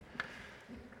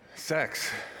Sex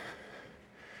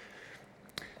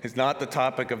is not the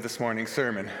topic of this morning's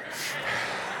sermon.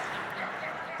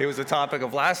 It was the topic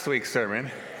of last week's sermon.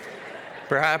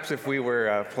 Perhaps if we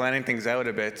were planning things out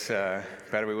a bit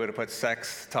better, we would have put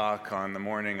sex talk on the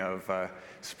morning of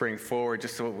Spring Forward,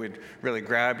 just so it would really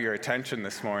grab your attention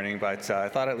this morning. But I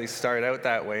thought I'd at least start out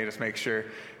that way, just make sure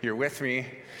you're with me.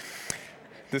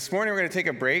 This morning we're going to take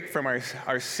a break from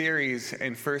our series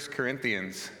in 1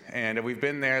 Corinthians, and we've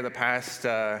been there the past,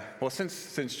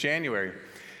 since January.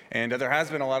 And there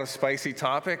has been a lot of spicy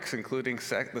topics, including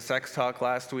the sex talk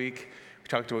last week. We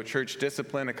talked about church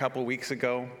discipline a couple weeks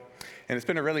ago, and it's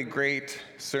been a really great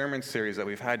sermon series that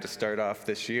we've had to start off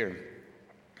this year.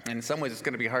 And in some ways it's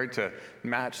going to be hard to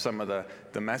match some of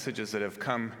the messages that have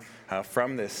come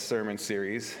from this sermon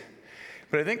series.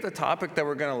 But I think the topic that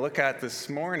we're going to look at this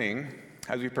morning,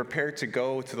 as we prepare to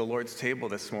go to the Lord's table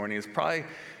this morning, is probably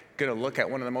going to look at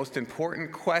one of the most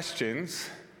important questions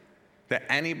that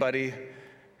anybody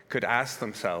could ask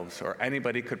themselves or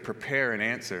anybody could prepare and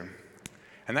answer.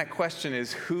 And that question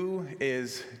is, who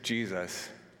is Jesus?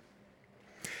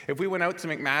 If we went out to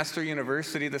McMaster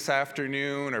University this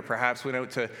afternoon, or perhaps went out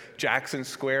to Jackson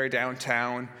Square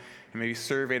downtown and maybe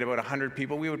surveyed about 100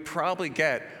 people, we would probably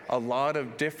get a lot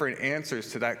of different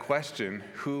answers to that question,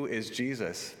 who is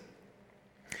Jesus?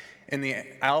 In the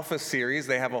Alpha series,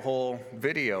 they have a whole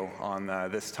video on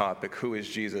this topic, who is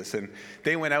Jesus? And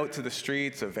they went out to the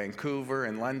streets of Vancouver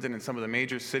and London and some of the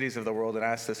major cities of the world and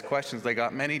asked this question. They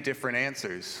got many different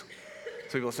answers.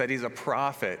 Some people said he's a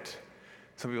prophet.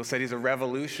 Some people said he's a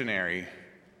revolutionary.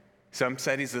 Some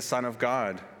said he's the Son of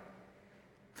God.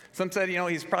 Some said,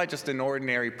 he's probably just an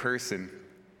ordinary person.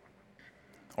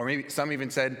 Or maybe some even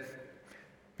said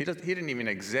he didn't even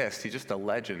exist. He's just a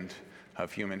legend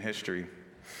of human history.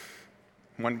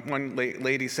 One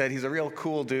lady said he's a real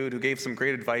cool dude who gave some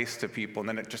great advice to people, and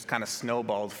then it just kind of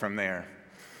snowballed from there.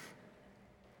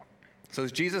 So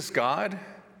is Jesus God?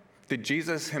 Did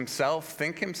Jesus himself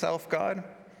think himself God?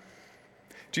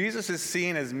 Jesus is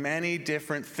seen as many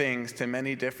different things to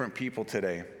many different people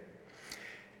today.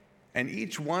 And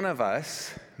each one of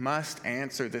us must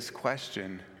answer this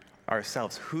question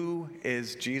ourselves. Who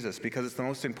is Jesus? Because it's the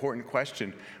most important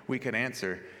question we can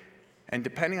answer. And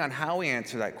depending on how we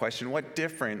answer that question, what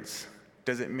difference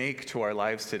does it make to our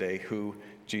lives today who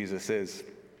Jesus is?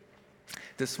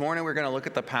 This morning we're going to look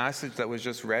at the passage that was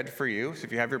just read for you. So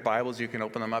if you have your Bibles, you can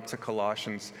open them up to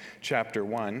Colossians chapter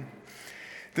 1.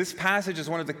 This passage is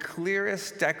one of the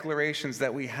clearest declarations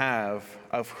that we have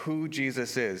of who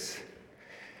Jesus is.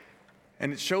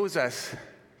 And it shows us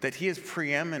that he is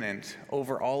preeminent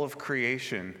over all of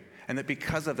creation, and that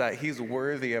because of that, he's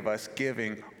worthy of us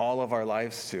giving all of our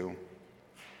lives to.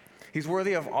 He's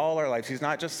worthy of all our lives. He's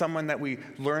not just someone that we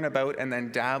learn about and then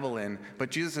dabble in,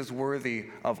 but Jesus is worthy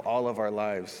of all of our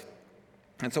lives.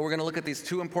 And so we're going to look at these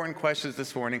two important questions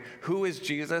this morning. Who is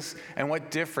Jesus, and what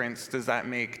difference does that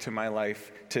make to my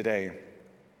life today?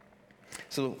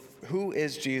 So who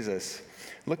is Jesus?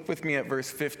 Look with me at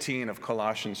verse 15 of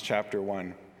Colossians chapter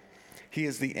 1. He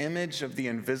is the image of the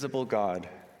invisible God.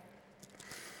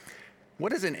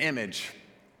 What is an image?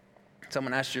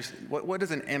 Someone asked you, what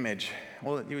is an image?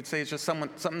 Well, you would say it's just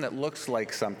something that looks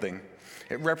like something.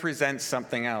 It represents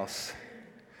something else.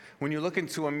 When you look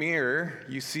into a mirror,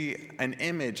 you see an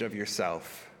image of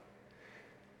yourself.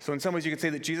 So in some ways, you could say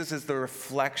that Jesus is the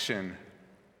reflection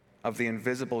of the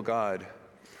invisible God.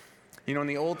 In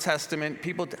the Old Testament,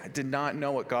 people did not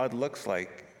know what God looked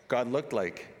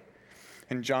like.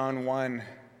 In John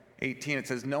 1:18, it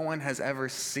says, "No one has ever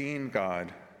seen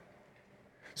God."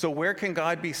 So where can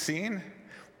God be seen?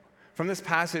 From this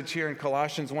passage here in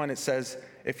Colossians 1, it says,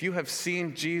 if you have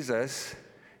seen Jesus,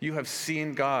 you have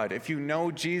seen God. If you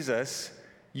know Jesus,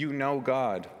 you know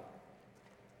God.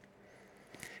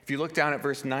 If you look down at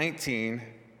verse 19,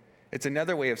 it's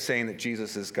another way of saying that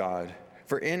Jesus is God.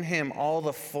 For in him all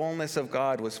the fullness of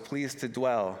God was pleased to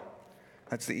dwell.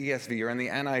 That's the ESV, or in the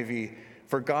NIV.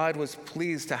 For God was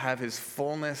pleased to have his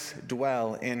fullness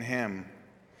dwell in him.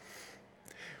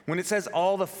 When it says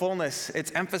all the fullness,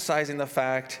 it's emphasizing the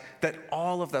fact that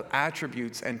all of the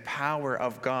attributes and power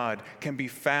of God can be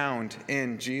found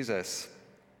in Jesus.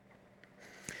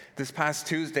 This past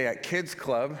Tuesday at Kids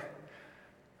Club,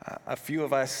 a few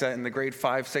of us in the grade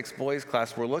 5-6 boys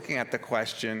class were looking at the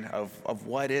question of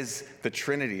what is the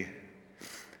Trinity.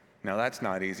 Now that's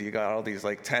not easy. You got all these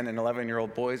 10 and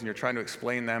 11-year-old boys, and you're trying to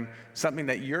explain them something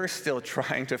that you're still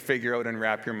trying to figure out and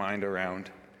wrap your mind around.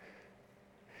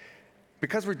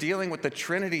 Because we're dealing with the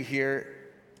Trinity here,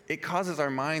 it causes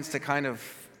our minds to kind of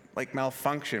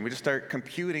malfunction. We just start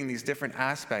computing these different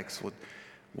aspects.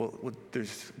 Well,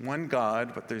 there's one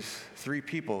God, but there's three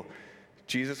people.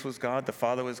 Jesus was God, the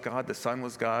Father was God, the Son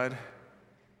was God.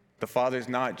 The Father's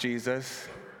not Jesus.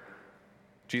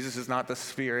 Jesus is not the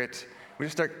Spirit. We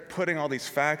just start putting all these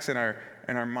facts in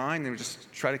our mind, and we just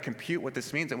try to compute what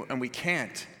this means, and we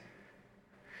can't.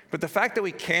 But the fact that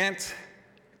we can't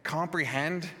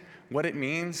comprehend what it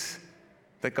means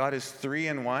that God is three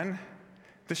in one,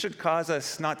 this should cause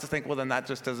us not to think, well, then that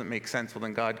just doesn't make sense. Well,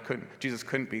 then Jesus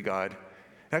couldn't be God.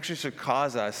 It actually should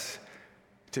cause us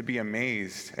to be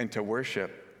amazed and to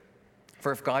worship.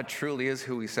 For if God truly is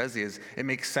who he says he is, it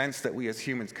makes sense that we as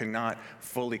humans cannot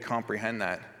fully comprehend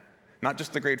that. Not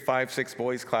just the grade 5, 6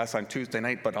 boys class on Tuesday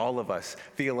night, but all of us,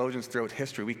 theologians throughout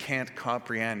history, we can't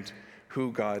comprehend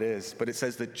who God is. But it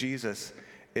says that Jesus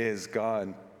is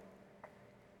God.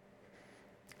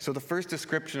 So the first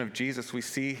description of Jesus we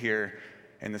see here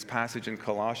in this passage in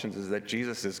Colossians is that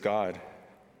Jesus is God.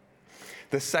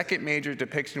 The second major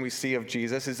depiction we see of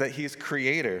Jesus is that he's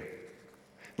creator.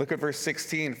 Look at verse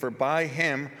 16. For by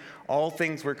him all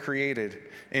things were created,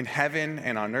 in heaven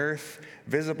and on earth,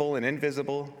 visible and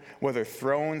invisible, whether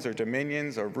thrones or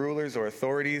dominions or rulers or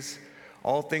authorities.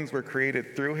 All things were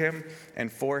created through him and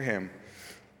for him.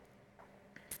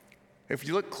 If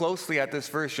you look closely at this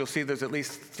verse, you'll see there's at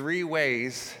least three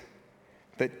ways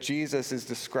that Jesus is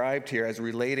described here as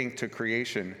relating to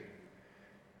creation.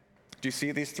 Do you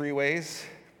see these three ways?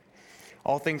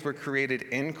 All things were created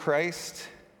in Christ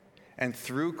and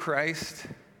through Christ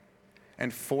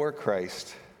and for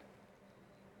Christ.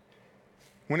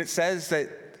 When it says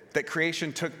that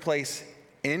creation took place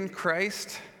in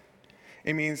Christ,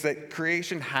 it means that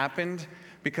creation happened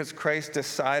because Christ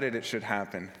decided it should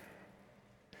happen.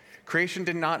 Creation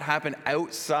did not happen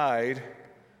outside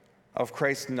of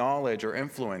Christ's knowledge or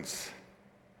influence.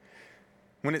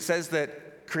 When it says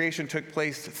that creation took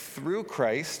place through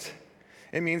Christ,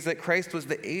 it means that Christ was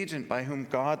the agent by whom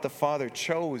God the Father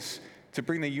chose to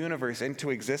bring the universe into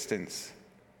existence.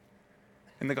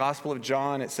 In the Gospel of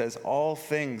John, it says, all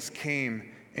things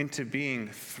came into being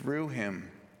through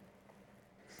him.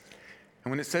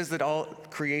 And when it says that all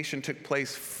creation took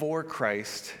place for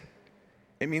Christ,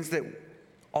 it means that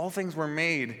all things were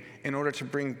made in order to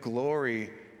bring glory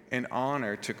and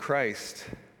honor to Christ.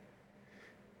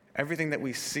 Everything that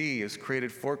we see is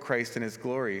created for Christ and his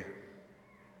glory.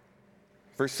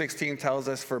 Verse 16 tells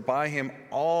us, for by him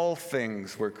all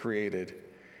things were created,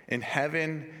 in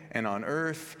heaven and on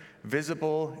earth,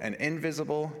 visible and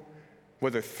invisible,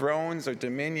 whether thrones or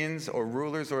dominions or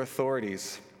rulers or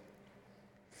authorities.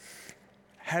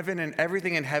 Heaven and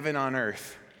everything in heaven on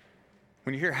earth.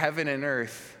 When you hear heaven and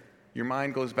earth, your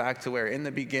mind goes back to where in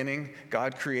the beginning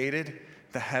God created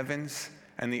the heavens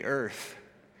and the earth.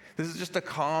 This is just a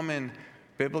common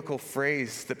biblical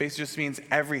phrase that basically just means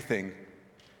everything.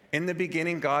 In the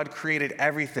beginning, God created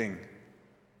everything,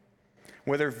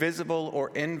 whether visible or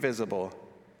invisible.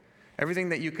 Everything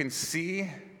that you can see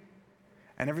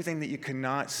and everything that you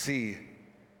cannot see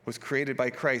was created by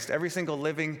Christ. Every single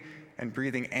living and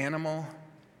breathing animal,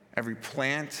 every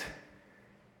plant,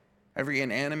 every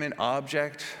inanimate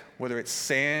object, whether it's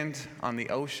sand on the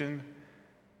ocean,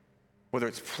 whether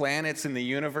it's planets in the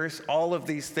universe, all of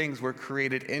these things were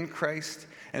created in Christ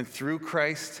and through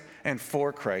Christ and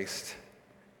for Christ.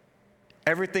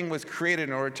 Everything was created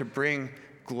in order to bring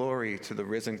glory to the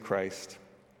risen Christ.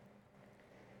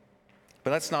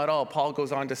 But that's not all. Paul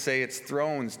goes on to say it's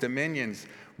thrones, dominions,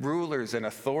 rulers, and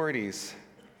authorities.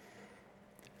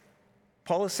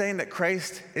 Paul is saying that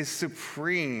Christ is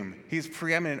supreme. He's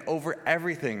preeminent over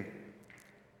everything.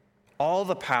 All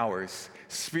the powers,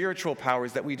 spiritual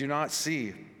powers that we do not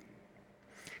see.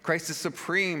 Christ is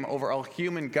supreme over all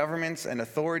human governments and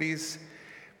authorities,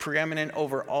 preeminent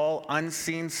over all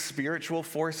unseen spiritual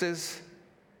forces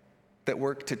that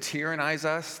work to tyrannize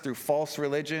us through false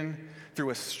religion, through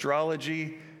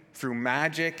astrology, through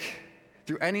magic,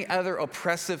 through any other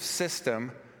oppressive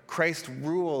system. Christ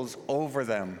rules over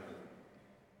them.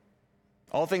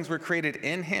 All things were created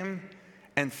in him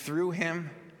and through him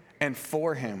and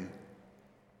for him.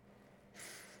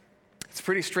 It's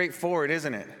pretty straightforward,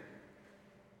 isn't it?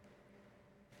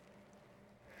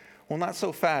 Well, not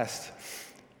so fast.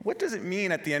 What does it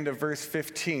mean at the end of verse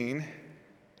 15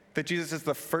 that Jesus is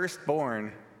the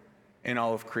firstborn in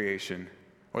all of creation,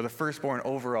 or the firstborn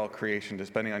over all creation,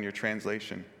 depending on your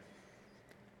translation?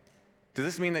 Does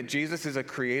this mean that Jesus is a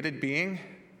created being?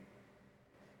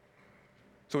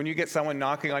 So when you get someone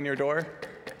knocking on your door,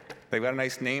 they've got a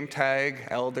nice name tag,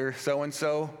 elder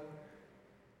so-and-so,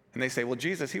 and they say, well,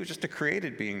 Jesus, he was just a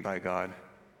created being by God.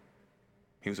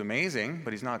 He was amazing,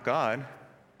 but he's not God.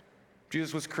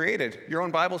 Jesus was created. Your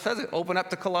own Bible says it. Open up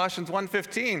to Colossians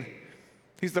 1:15.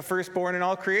 He's the firstborn in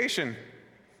all creation.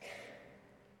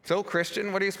 So,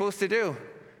 Christian, what are you supposed to do?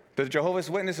 The Jehovah's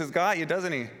Witness has got you,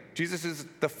 doesn't he? Jesus is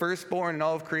the firstborn in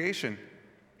all of creation.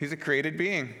 He's a created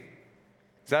being.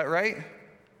 Is that right?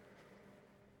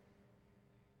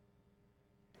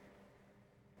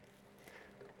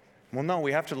 Well, no,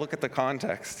 we have to look at the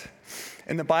context.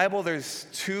 In the Bible, there's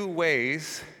two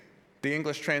ways the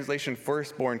English translation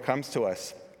firstborn comes to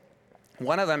us.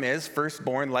 One of them is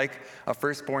firstborn, like a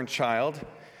firstborn child.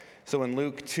 So in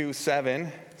Luke 2:7,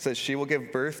 it says, "She will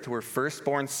give birth to her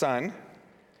firstborn son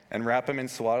and wrap him in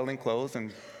swaddling clothes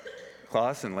and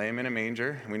cloths and lay him in a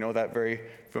manger." We know that very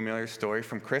familiar story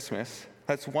from Christmas.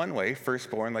 That's one way,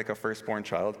 firstborn, like a firstborn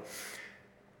child.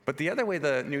 But the other way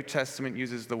the New Testament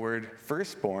uses the word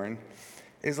firstborn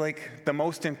is like the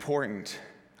most important.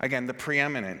 Again, the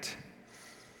preeminent.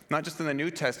 Not just in the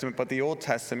New Testament, but the Old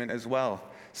Testament as well.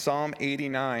 Psalm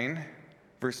 89,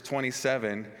 verse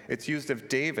 27, it's used of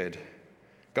David.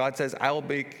 God says, "I will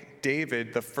make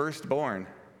David the firstborn,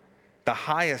 the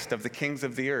highest of the kings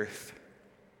of the earth."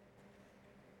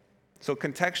 So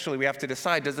contextually, we have to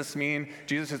decide, does this mean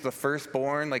Jesus is the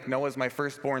firstborn, like Noah's my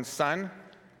firstborn son?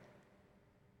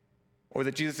 Or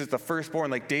that Jesus is the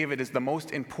firstborn, like David is the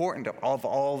most important of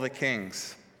all the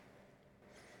kings?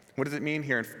 What does it mean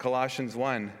here in Colossians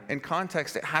 1? In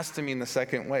context, it has to mean the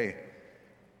second way.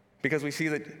 Because we see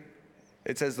that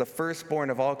it says the firstborn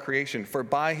of all creation, for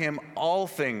by him all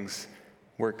things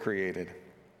were created.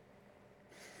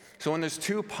 So when there's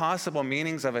two possible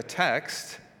meanings of a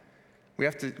text, we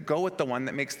have to go with the one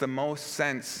that makes the most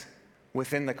sense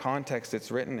within the context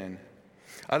it's written in.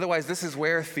 Otherwise, this is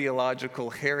where theological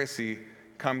heresy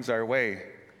comes our way.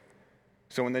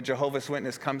 So when the Jehovah's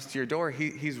Witness comes to your door,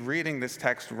 he's reading this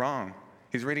text wrong.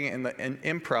 He's reading it in an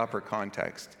improper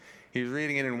context. He's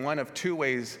reading it in one of two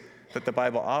ways that the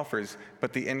Bible offers,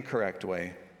 but the incorrect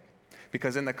way.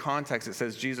 Because in the context, it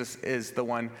says Jesus is the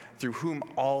one through whom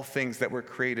all things that were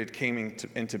created came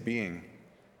into being.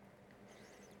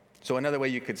 So another way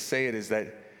you could say it is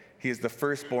that he is the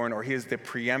firstborn, or he is the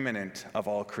preeminent of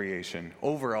all creation,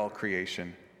 over all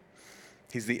creation.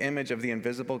 He's the image of the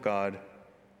invisible God,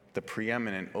 the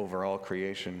preeminent over all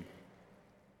creation.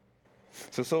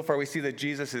 So far we see that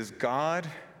Jesus is God.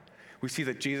 We see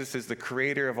that Jesus is the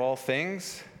creator of all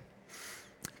things.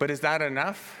 But is that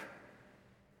enough?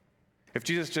 If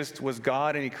Jesus just was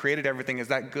God and he created everything, is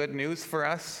that good news for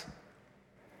us?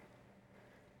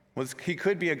 He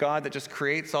could be a God that just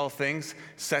creates all things,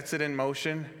 sets it in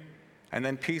motion, and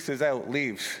then pieces out,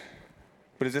 leaves.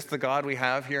 But is this the God we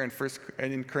have here in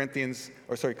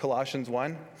Colossians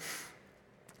 1?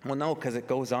 Well, no, because it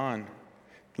goes on.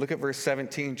 Look at verse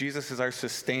 17. Jesus is our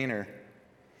sustainer.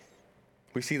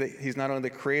 We see that he's not only the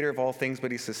creator of all things,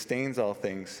 but he sustains all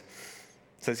things.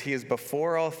 It says he is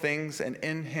before all things, and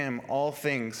in him all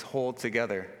things hold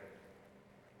together.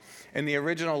 In the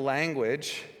original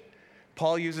language,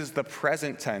 Paul uses the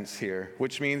present tense here,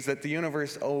 which means that the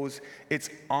universe owes its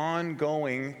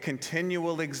ongoing,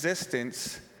 continual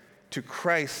existence to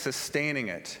Christ sustaining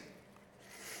it.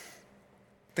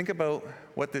 Think about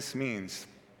what this means.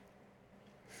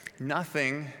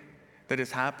 Nothing that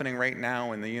is happening right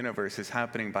now in the universe is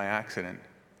happening by accident.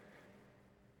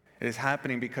 It is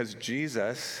happening because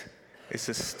Jesus is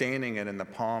sustaining it in the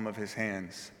palm of his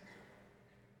hands.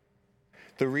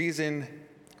 The reason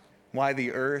why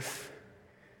the earth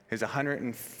is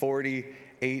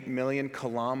 148 million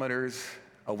kilometers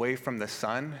away from the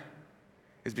sun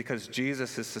is because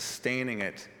Jesus is sustaining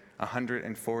it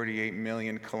 148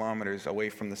 million kilometers away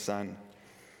from the sun.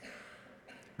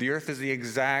 The earth is the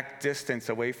exact distance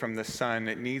away from the sun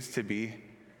it needs to be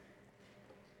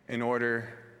in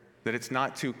order that it's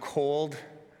not too cold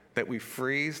that we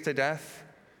freeze to death,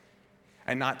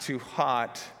 and not too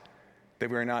hot that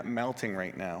we're not melting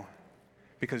right now.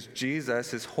 Because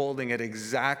Jesus is holding it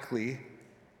exactly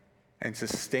and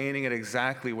sustaining it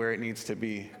exactly where it needs to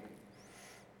be.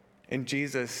 In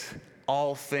Jesus,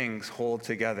 all things hold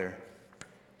together.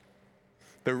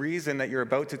 The reason that you're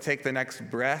about to take the next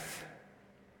breath,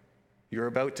 you're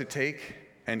about to take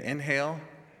and inhale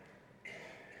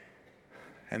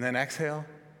and then exhale,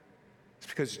 it's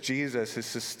because Jesus is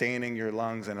sustaining your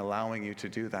lungs and allowing you to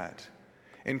do that.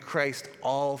 In Christ,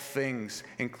 all things,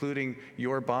 including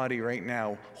your body right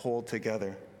now, hold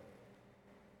together.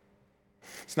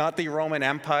 It's not the Roman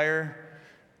Empire.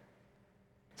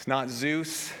 It's not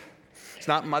Zeus. It's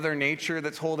not Mother Nature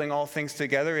that's holding all things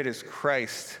together. It is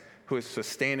Christ who is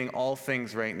sustaining all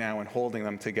things right now and holding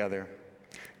them together.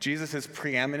 Jesus is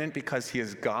preeminent because he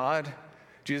is God.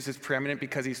 Jesus is preeminent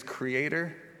because he's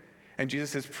creator. And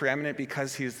Jesus is preeminent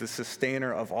because he is the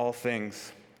sustainer of all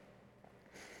things.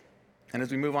 And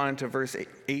as we move on into verse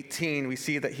 18, we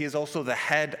see that he is also the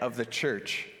head of the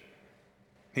church.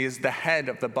 He is the head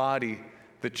of the body,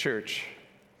 the church.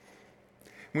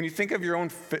 When you think of your own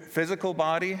physical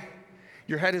body,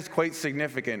 your head is quite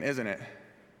significant, isn't it?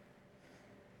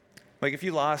 Like if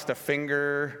you lost a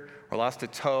finger or lost a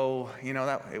toe,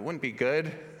 that it wouldn't be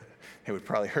good. It would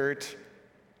probably hurt.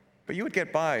 But you would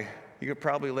get by. You could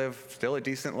probably live still a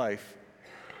decent life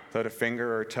without a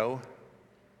finger or a toe.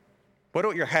 What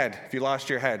about your head? If you lost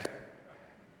your head,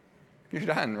 you're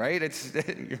done, right?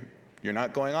 You're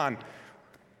not going on.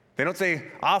 They don't say,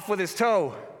 off with his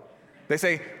toe. They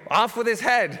say, off with his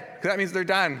head, because that means they're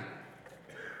done.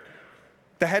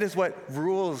 The head is what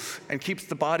rules and keeps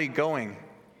the body going.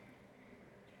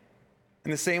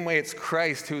 In the same way, it's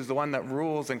Christ who's the one that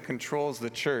rules and controls the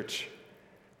church.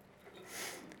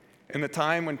 In the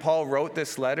time when Paul wrote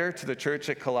this letter to the church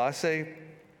at Colossae,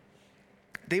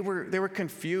 they were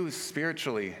confused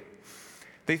spiritually.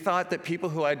 They thought that people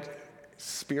who had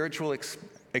spiritual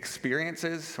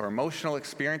experiences or emotional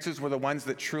experiences were the ones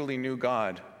that truly knew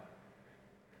God.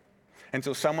 And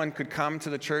so someone could come to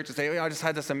the church and say, I just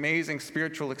had this amazing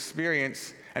spiritual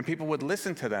experience, and people would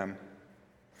listen to them.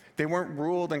 They weren't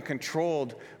ruled and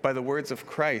controlled by the words of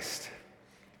Christ.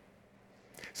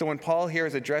 So when Paul here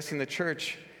is addressing the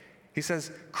church, he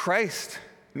says, Christ,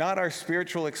 not our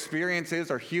spiritual experiences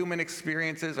or human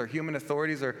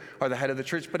authorities are the head of the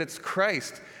church, but it's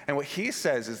Christ. And what he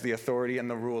says is the authority and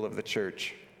the rule of the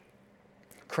church.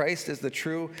 Christ is the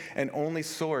true and only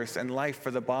source and life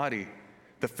for the body,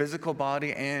 the physical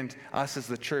body, and us as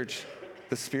the church,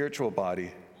 the spiritual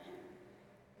body.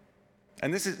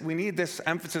 And we need this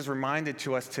emphasis reminded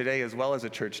to us today as well as a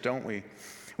church, don't we?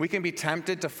 We can be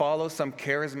tempted to follow some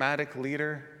charismatic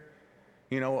leader,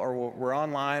 or we're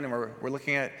online and we're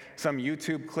looking at some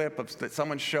YouTube clip that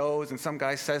someone shows and some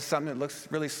guy says something that looks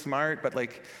really smart, but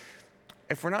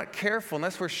if we're not careful,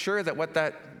 unless we're sure that what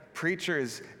that preacher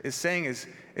is saying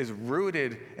is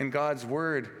rooted in God's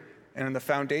word and in the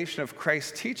foundation of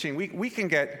Christ's teaching, we can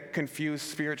get confused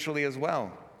spiritually as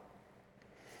well.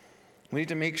 We need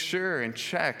to make sure and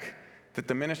check that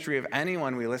the ministry of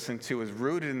anyone we listen to is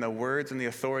rooted in the words and the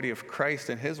authority of Christ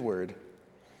and his word.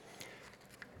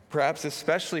 Perhaps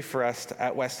especially for us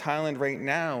at West Highland right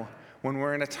now, when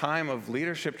we're in a time of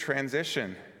leadership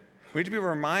transition, we need to be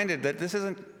reminded that this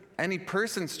isn't any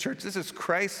person's church, this is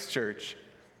Christ's church.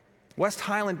 West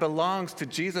Highland belongs to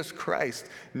Jesus Christ.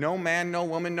 No man, no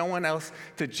woman, no one else,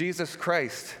 to Jesus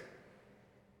Christ.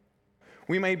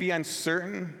 We may be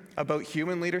uncertain about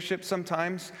human leadership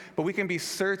sometimes, but we can be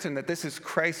certain that this is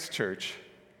Christ's church.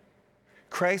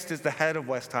 Christ is the head of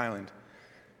West Highland.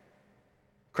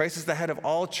 Christ is the head of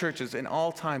all churches in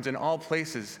all times, in all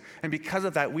places. And because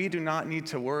of that, we do not need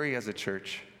to worry as a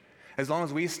church. As long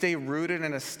as we stay rooted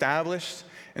and established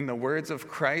in the words of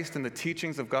Christ and the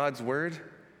teachings of God's word,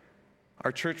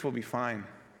 our church will be fine.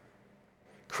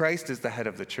 Christ is the head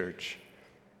of the church.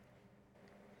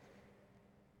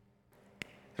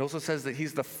 It also says that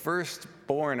he's the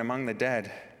firstborn among the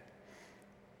dead.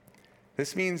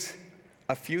 This means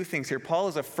a few things here. Paul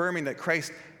is affirming that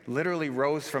Christ literally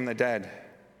rose from the dead.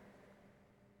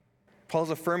 Paul's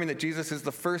affirming that Jesus is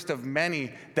the first of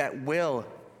many that will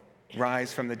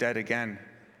rise from the dead again.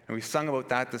 And we sung about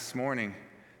that this morning,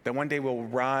 that one day we'll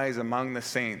rise among the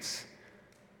saints.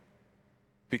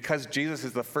 Because Jesus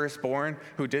is the firstborn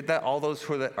who did that, all those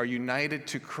who are united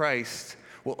to Christ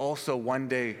will also one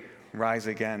day rise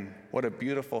again. What a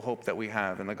beautiful hope that we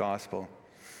have in the gospel.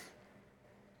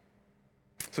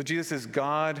 So Jesus is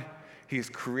God, he's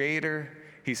creator,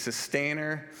 he's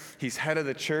sustainer, he's head of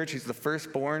the church, he's the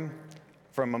firstborn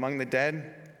from among the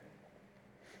dead.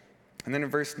 And then in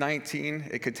verse 19,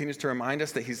 it continues to remind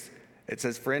us that it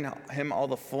says, for in him all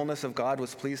the fullness of God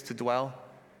was pleased to dwell.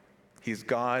 He's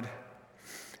God.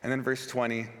 And then verse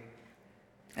 20,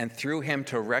 and through him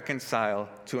to reconcile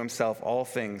to himself all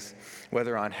things,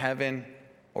 whether on heaven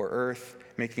or earth,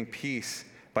 making peace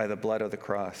by the blood of the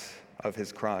cross, of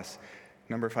his cross.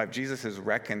 Number 5, Jesus is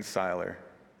reconciler.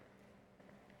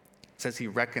 It says he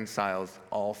reconciles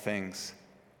all things.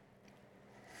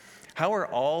 How are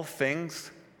all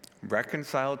things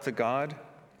reconciled to God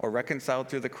or reconciled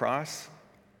through the cross?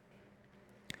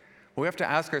 Well, we have to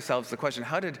ask ourselves the question,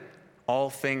 how did all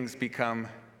things become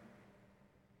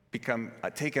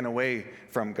taken away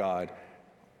from God?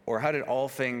 Or how did all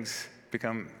things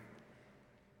become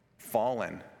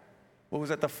fallen? What was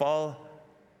at the fall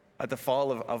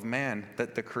of man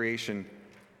that the creation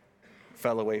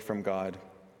fell away from God?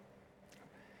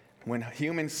 When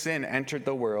human sin entered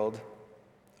the world,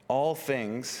 all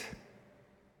things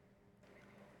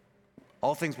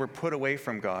were put away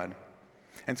from God.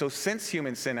 And so since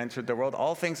human sin entered the world,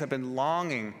 all things have been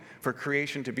longing for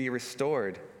creation to be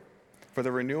restored, for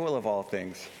the renewal of all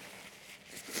things.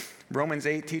 Romans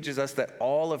 8 teaches us that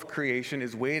all of creation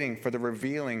is waiting for the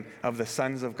revealing of the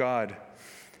sons of God.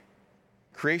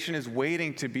 Creation is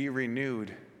waiting to be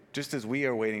renewed, just as we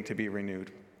are waiting to be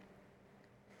renewed.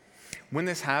 When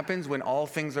this happens, when all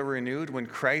things are renewed, when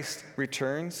Christ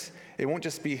returns, it won't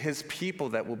just be his people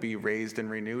that will be raised and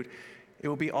renewed. It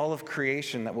will be all of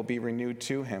creation that will be renewed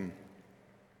to him.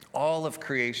 All of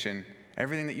creation,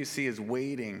 everything that you see is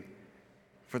waiting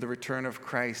for the return of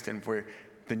Christ, and for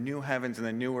the new heavens and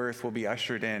the new earth will be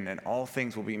ushered in, and all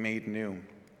things will be made new.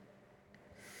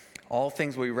 All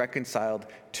things will be reconciled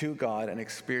to God and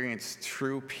experience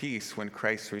true peace when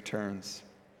Christ returns.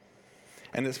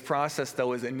 And this process,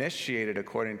 though, is initiated,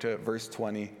 according to verse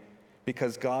 20,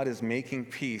 because God is making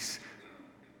peace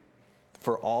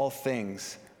for all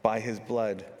things by his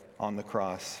blood on the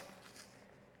cross.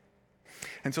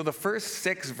 And so the first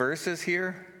 6 verses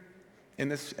here in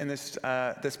this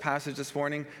passage this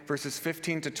morning, verses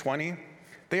 15 to 20,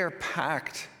 they are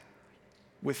packed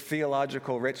with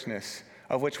theological richness,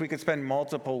 of which we could spend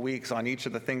multiple weeks on each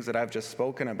of the things that I've just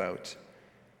spoken about.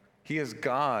 He is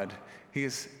God. He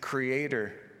is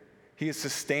creator. He is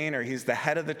sustainer. He's the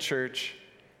head of the church,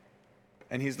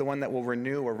 and he's the one that will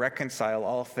renew or reconcile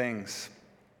all things.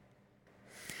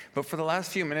 But for the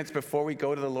last few minutes before we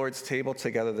go to the Lord's table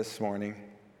together this morning,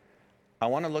 I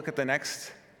want to look at the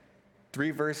next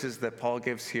 3 verses that Paul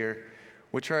gives here,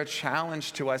 which are a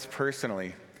challenge to us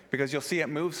personally, because you'll see it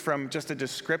moves from just a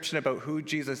description about who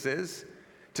Jesus is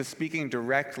to speaking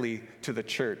directly to the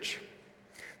church.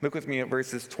 Look with me at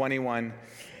verses 21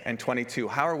 and 22.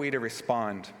 How are we to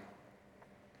respond?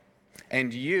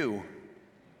 And you.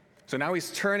 So now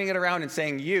he's turning it around and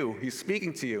saying you. He's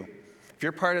speaking to you. If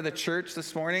you're part of the church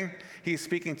this morning, he's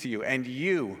speaking to you. And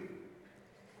you.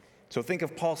 So think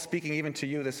of Paul speaking even to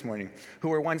you this morning, who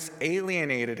were once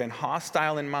alienated and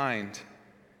hostile in mind,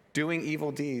 doing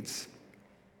evil deeds.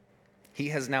 He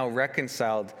has now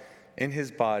reconciled in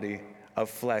his body of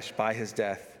flesh by his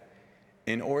death,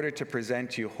 in order to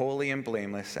present you holy and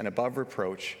blameless and above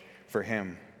reproach for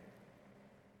him.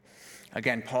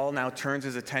 Again, Paul now turns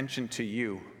his attention to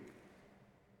you.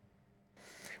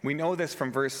 We know this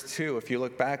from verse 2, if you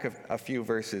look back a few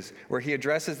verses, where he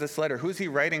addresses this letter. Who's he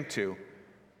writing to?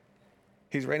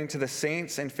 He's writing to the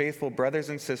saints and faithful brothers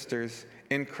and sisters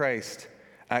in Christ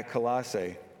at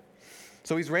Colossae.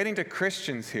 So he's writing to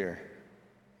Christians here.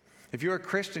 If you're a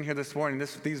Christian here this morning,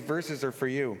 these verses are for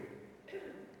you.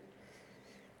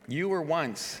 You were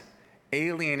once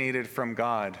alienated from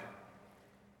God,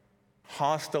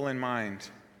 hostile in mind.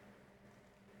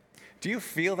 Do you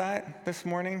feel that this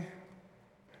morning?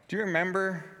 Do you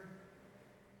remember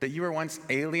that you were once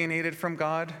alienated from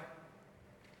God?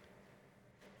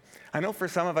 I know for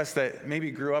some of us that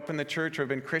maybe grew up in the church or have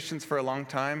been Christians for a long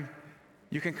time,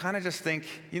 you can kind of just think,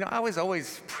 I was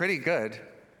always pretty good.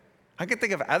 I can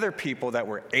think of other people that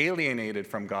were alienated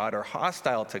from God or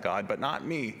hostile to God, but not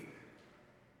me.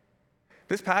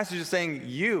 This passage is saying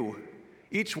you,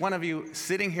 each one of you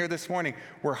sitting here this morning,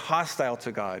 were hostile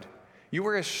to God. You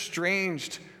were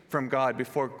estranged from God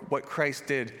before what Christ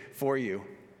did for you.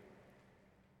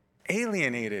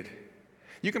 Alienated.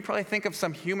 You can probably think of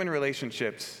some human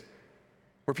relationships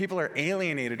where people are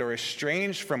alienated or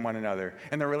estranged from one another,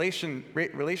 and the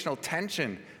relational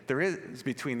tension there is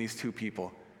between these two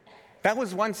people. That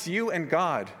was once you and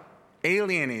God,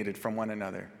 alienated from one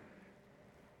another.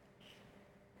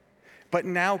 But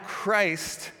now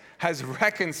Christ has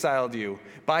reconciled you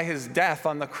by his death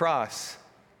on the cross.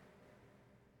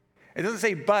 It doesn't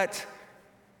say, but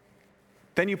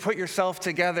then you put yourself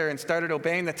together and started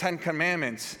obeying the 10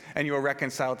 Commandments and you were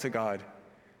reconciled to God.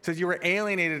 It says you were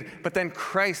alienated, but then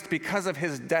Christ, because of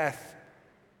his death,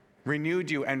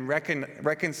 renewed you and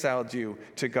reconciled you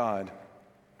to God.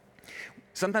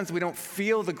 Sometimes we don't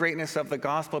feel the greatness of the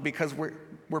gospel because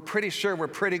we're pretty sure we're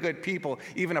pretty good people,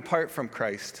 even apart from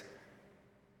Christ.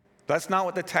 That's not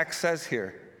what the text says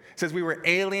here. It says we were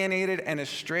alienated and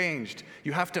estranged.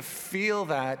 You have to feel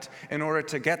that in order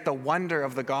to get the wonder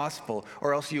of the gospel,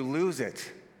 or else you lose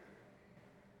it.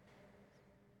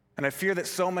 And I fear that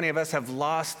so many of us have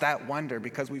lost that wonder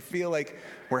because we feel like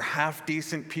we're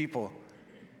half-decent people,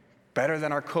 better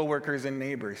than our coworkers and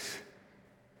neighbors.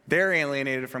 They're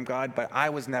alienated from God, but I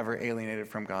was never alienated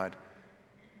from God.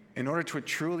 In order to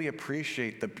truly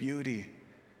appreciate the beauty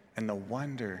and the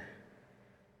wonder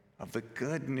of the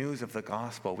good news of the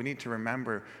gospel, we need to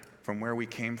remember from where we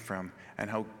came from and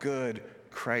how good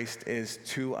Christ is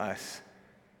to us.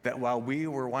 That while we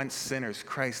were once sinners,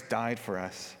 Christ died for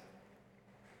us.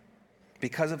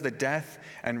 Because of the death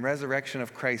and resurrection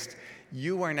of Christ,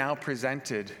 you are now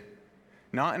presented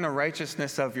not in a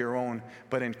righteousness of your own,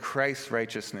 but in Christ's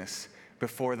righteousness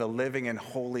before the living and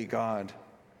holy God.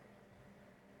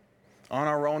 On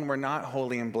our own, we're not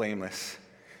holy and blameless.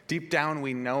 Deep down,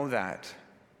 we know that.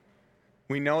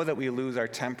 We know that we lose our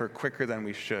temper quicker than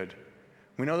we should.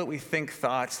 We know that we think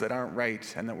thoughts that aren't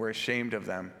right and that we're ashamed of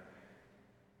them.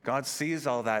 God sees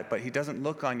all that, but he doesn't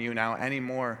look on you now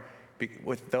anymore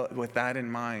with that in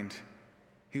mind.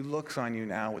 He looks on you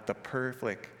now with the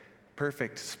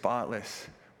perfect, spotless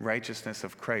righteousness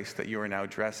of Christ that you are now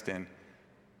dressed in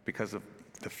because of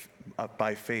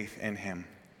by faith in him.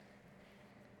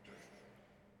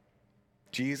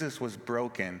 Jesus was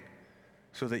broken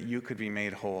so that you could be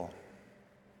made whole.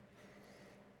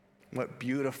 What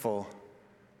beautiful,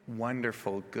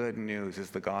 wonderful, good news is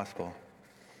the gospel.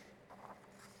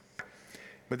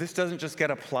 But this doesn't just get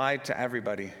applied to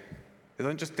everybody. It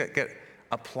doesn't just get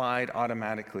applied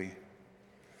automatically.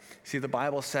 See, the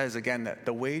Bible says again that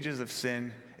the wages of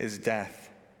sin is death.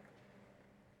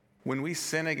 When we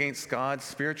sin against God,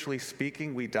 spiritually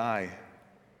speaking, we die.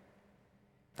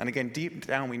 And again, deep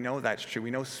down, we know that's true. We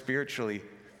know spiritually,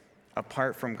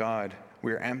 apart from God,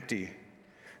 we're empty.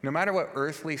 No matter what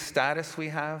earthly status we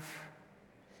have,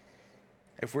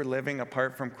 if we're living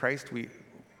apart from Christ,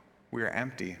 we're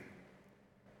empty.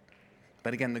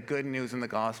 But again, the good news in the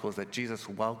gospel is that Jesus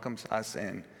welcomes us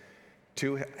in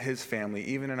to his family,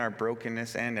 even in our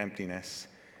brokenness and emptiness.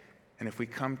 And if we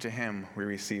come to him, we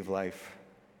receive life.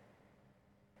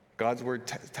 God's word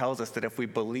tells us that if we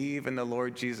believe in the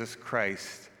Lord Jesus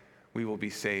Christ, we will be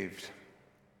saved.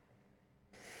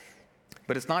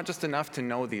 But it's not just enough to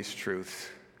know these truths.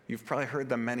 You've probably heard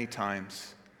them many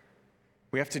times.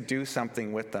 We have to do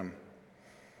something with them.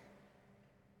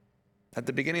 At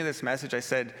the beginning of this message, I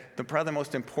said probably the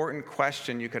most important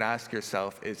question you could ask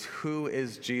yourself is, who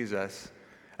is Jesus?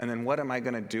 And then what am I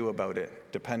going to do about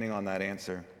it, depending on that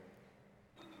answer?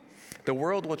 The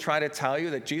world will try to tell you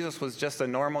that Jesus was just a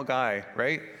normal guy,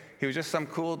 right? He was just some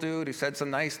cool dude who said some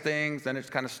nice things, then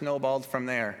it kind of snowballed from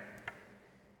there.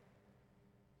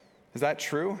 Is that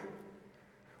true?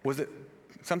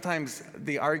 Sometimes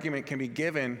the argument can be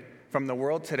given from the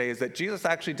world today is that Jesus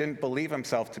actually didn't believe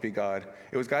himself to be God.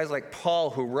 It was guys like Paul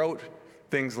who wrote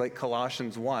things like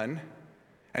Colossians 1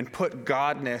 and put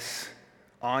godness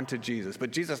onto Jesus.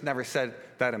 But Jesus never said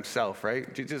that himself,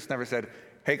 right? Jesus never said,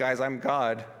 hey guys, I'm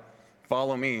God,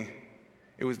 follow me.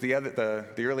 It was the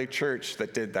early church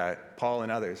that did that, Paul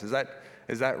and others. Is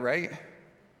that right?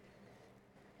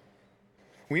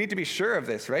 We need to be sure of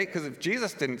this, right? Because if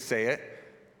Jesus didn't say it,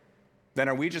 then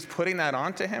are we just putting that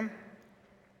onto him?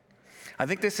 I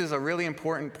think this is a really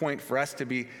important point for us to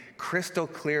be crystal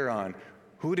clear on.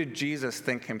 Who did Jesus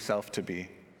think himself to be?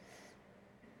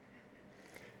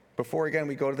 Before, again,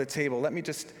 we go to the table, let me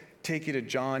just take you to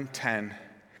John 10,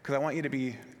 because I want you to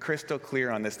be crystal clear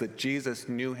on this, that Jesus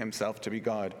knew himself to be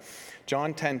God.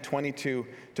 John 10, 22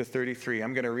 to 33.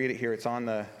 I'm going to read it here. It's on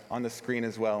the screen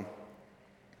as well.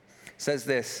 It says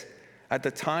this, at the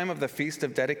time of the Feast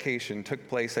of Dedication took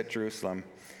place at Jerusalem.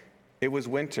 It was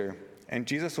winter, and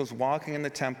Jesus was walking in the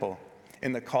temple,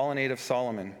 in the colonnade of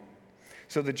Solomon.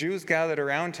 So the Jews gathered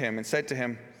around him and said to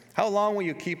him, how long will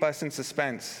you keep us in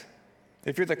suspense?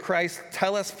 If you're the Christ,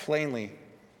 tell us plainly.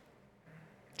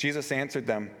 Jesus answered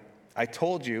them, I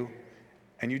told you,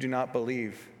 and you do not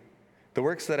believe. The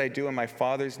works that I do in my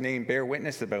Father's name bear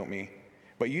witness about me,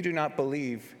 but you do not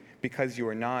believe because you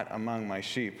are not among my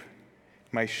sheep.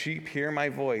 My sheep hear my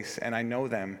voice, and I know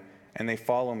them, and they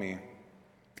follow me.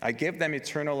 I give them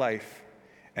eternal life,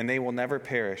 and they will never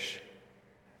perish.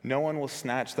 No one will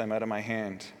snatch them out of my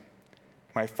hand.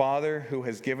 My Father, who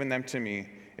has given them to me,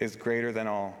 is greater than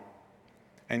all,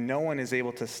 and no one is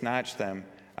able to snatch them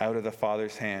out of the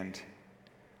Father's hand.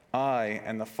 I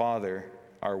and the Father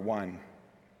are one.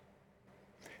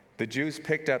 The Jews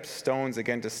picked up stones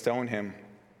again to stone him.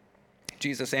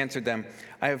 Jesus answered them,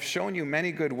 I have shown you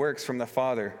many good works from the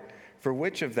Father. For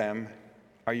which of them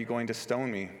are you going to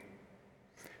stone me?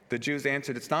 The Jews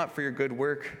answered, it's not for your good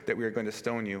work that we are going to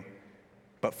stone you,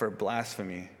 but for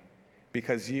blasphemy,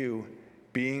 because you,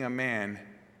 being a man,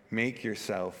 make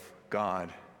yourself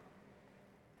God.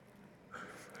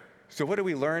 So what do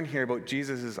we learn here about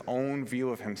Jesus' own view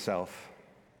of himself?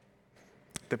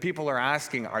 The people are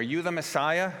asking, are you the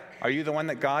Messiah? Are you the one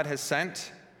that God has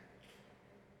sent?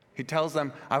 He tells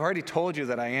them, I've already told you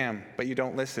that I am, but you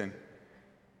don't listen.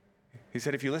 He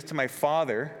said, if you listen to my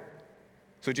Father,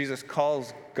 so Jesus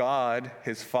calls God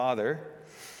his Father,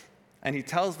 and he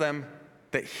tells them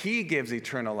that he gives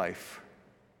eternal life.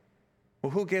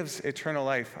 Well, who gives eternal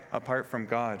life apart from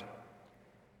God?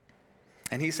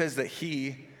 And he says that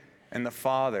he and the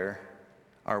Father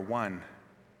are one.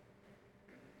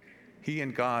 He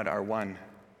and God are one.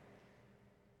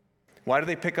 Why do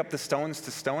they pick up the stones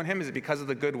to stone him? Is it because of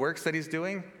the good works that he's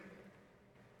doing?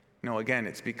 No, again,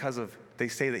 it's because they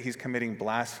say that he's committing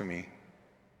blasphemy.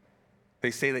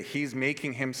 They say that he's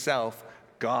making himself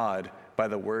God by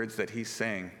the words that he's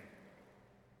saying.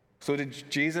 So did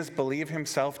Jesus believe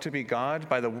himself to be God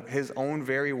by his own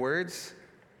very words?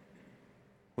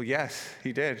 Well, yes,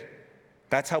 he did.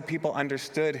 That's how people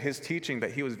understood his teaching,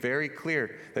 that he was very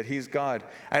clear that he's God.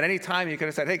 At any time, he could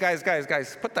have said, hey,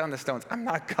 guys, put down the stones. I'm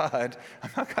not God.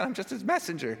 I'm just his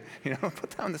messenger.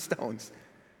 Put down the stones.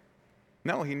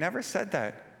 No, he never said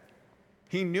that.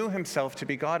 He knew himself to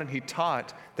be God, and he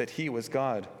taught that he was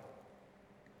God.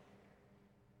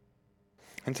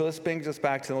 And so this brings us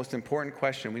back to the most important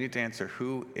question we need to answer.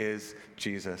 Who is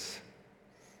Jesus?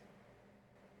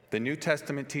 The New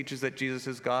Testament teaches that Jesus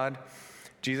is God.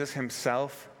 Jesus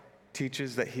himself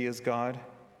teaches that he is God.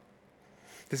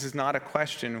 This is not a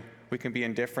question we can be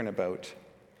indifferent about.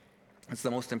 It's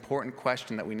the most important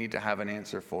question that we need to have an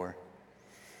answer for.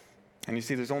 And you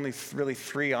see, there's only really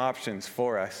three options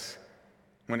for us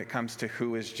when it comes to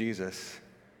who is Jesus.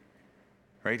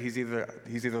 Right? He's either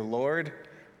Lord,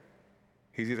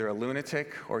 he's either a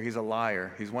lunatic, or he's a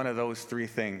liar. He's one of those three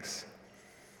things.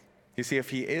 You see,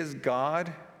 if he is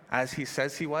God, as he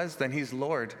says he was, then he's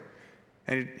Lord.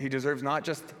 And he deserves not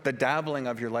just the dabbling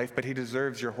of your life, but he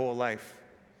deserves your whole life.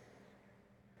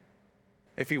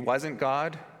 If he wasn't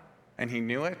God and he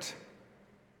knew it,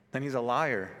 then he's a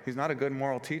liar. He's not a good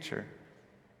moral teacher.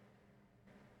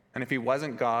 And if he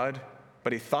wasn't God,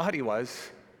 but he thought he was,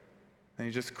 then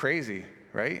he's just crazy,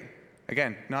 right?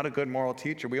 Again, not a good moral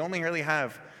teacher. We only really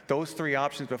have those three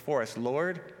options before us: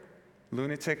 Lord,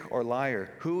 lunatic, or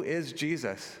liar. Who is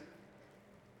Jesus?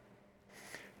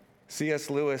 C.S.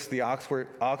 Lewis, the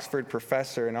Oxford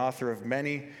professor and author of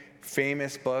many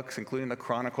famous books, including the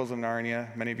Chronicles of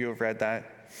Narnia, many of you have read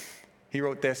that, he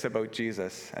wrote this about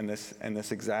Jesus and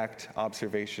this exact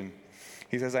observation.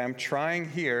 He says, I am trying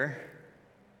here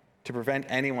to prevent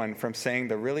anyone from saying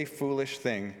the really foolish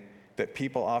thing that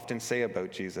people often say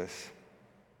about Jesus.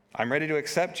 I'm ready to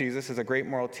accept Jesus as a great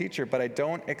moral teacher, but I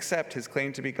don't accept his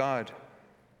claim to be God.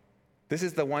 This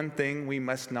is the one thing we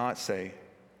must not say.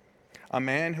 A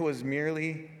man who was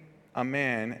merely a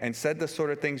man and said the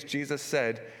sort of things Jesus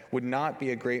said would not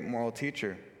be a great moral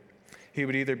teacher. He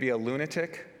would either be a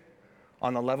lunatic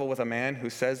on the level with a man who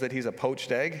says that he's a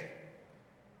poached egg,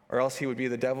 or else he would be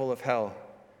the devil of hell.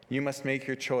 You must make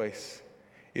your choice.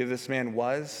 Either this man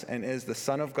was and is the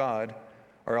Son of God,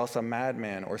 or else a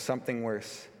madman or something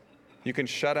worse. You can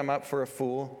shut him up for a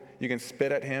fool, you can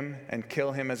spit at him and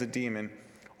kill him as a demon,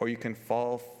 or you can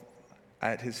fall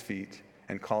at his feet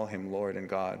and call him Lord and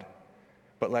God.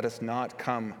 But let us not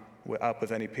come up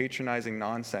with any patronizing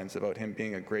nonsense about him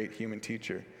being a great human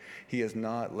teacher. He has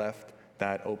not left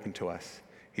that open to us.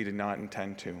 He did not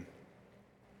intend to.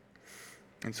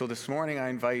 And so this morning I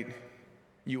invite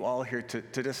you all here to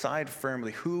decide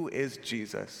firmly, who is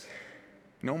Jesus?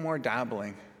 No more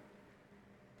dabbling.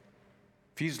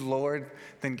 If he's Lord,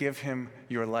 then give him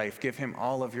your life. Give him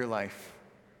all of your life.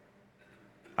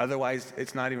 Otherwise,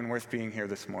 it's not even worth being here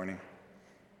this morning.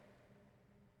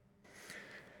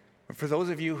 But for those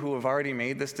of you who have already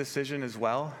made this decision as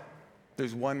well,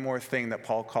 there's one more thing that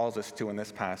Paul calls us to in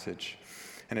this passage.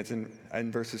 And it's in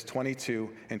verses 22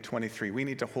 and 23. We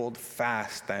need to hold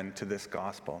fast then to this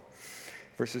gospel.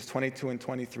 Verses 22 and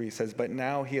 23 says, But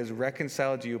now he has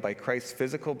reconciled you by Christ's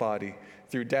physical body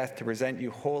through death to present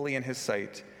you holy in his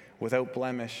sight, without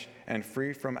blemish and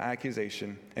free from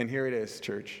accusation. And here it is,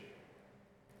 church.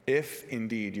 If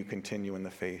indeed you continue in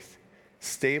the faith,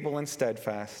 stable and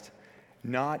steadfast,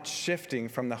 not shifting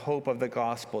from the hope of the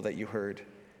gospel that you heard,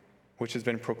 which has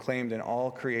been proclaimed in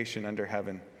all creation under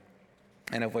heaven,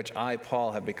 and of which I,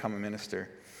 Paul, have become a minister.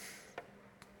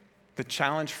 The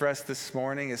challenge for us this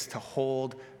morning is to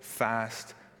hold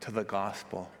fast to the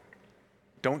gospel.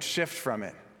 Don't shift from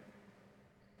it.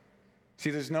 See,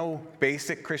 there's no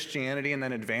basic Christianity and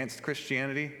then advanced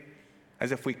Christianity,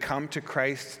 as if we come to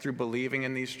Christ through believing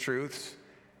in these truths,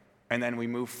 and then we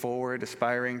move forward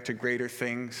aspiring to greater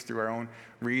things through our own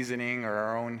reasoning or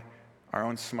our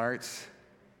own smarts.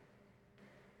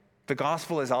 The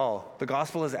gospel is all. The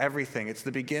gospel is everything. It's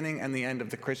the beginning and the end of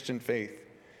the Christian faith.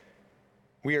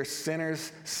 We are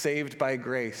sinners saved by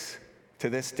grace to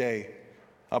this day.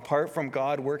 Apart from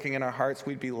God working in our hearts,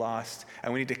 we'd be lost,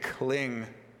 and we need to cling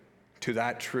to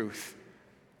that truth.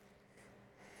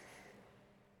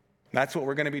 That's what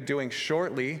we're going to be doing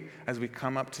shortly as we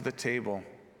come up to the table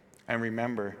and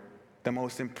remember the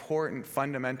most important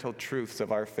fundamental truths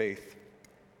of our faith.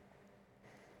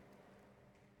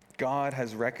 God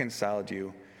has reconciled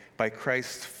you by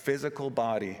Christ's physical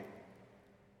body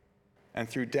and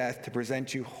through death to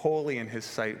present you holy in his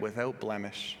sight, without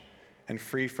blemish and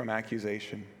free from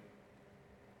accusation.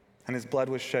 And his blood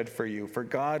was shed for you. For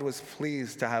God was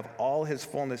pleased to have all his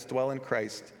fullness dwell in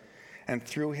Christ, and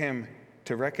through him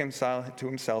to reconcile to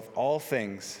himself all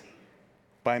things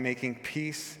by making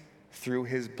peace through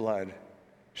his blood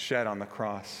shed on the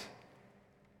cross.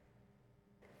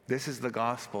 This is the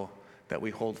gospel that we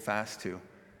hold fast to.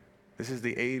 This is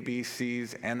the A, B,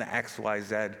 C's, and the X, Y,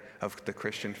 Z of the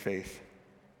Christian faith.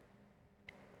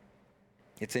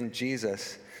 It's in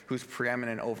Jesus, who's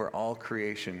preeminent over all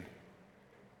creation,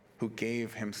 who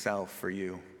gave himself for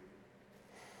you.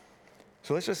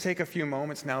 So let's just take a few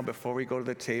moments now before we go to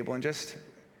the table and just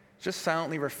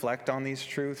silently reflect on these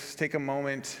truths. Take a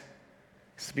moment,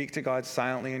 speak to God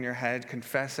silently in your head,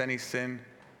 confess any sin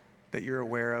that you're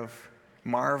aware of,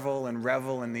 marvel and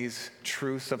revel in these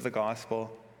truths of the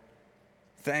gospel.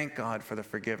 Thank God for the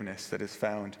forgiveness that is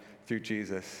found through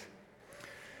Jesus.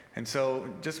 And so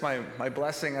just my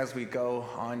blessing as we go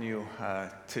on you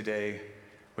today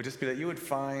would just be that you would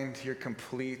find your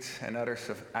complete and utter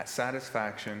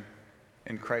satisfaction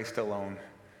in Christ alone,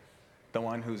 the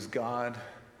one who's God,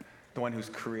 the one who's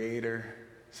creator,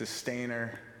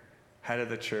 sustainer, head of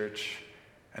the church,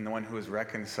 and the one who has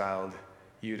reconciled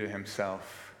you to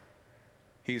himself.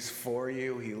 He's for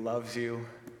you. He loves you.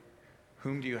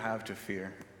 Whom do you have to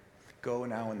fear? Go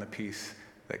now in the peace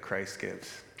that Christ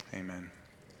gives. Amen.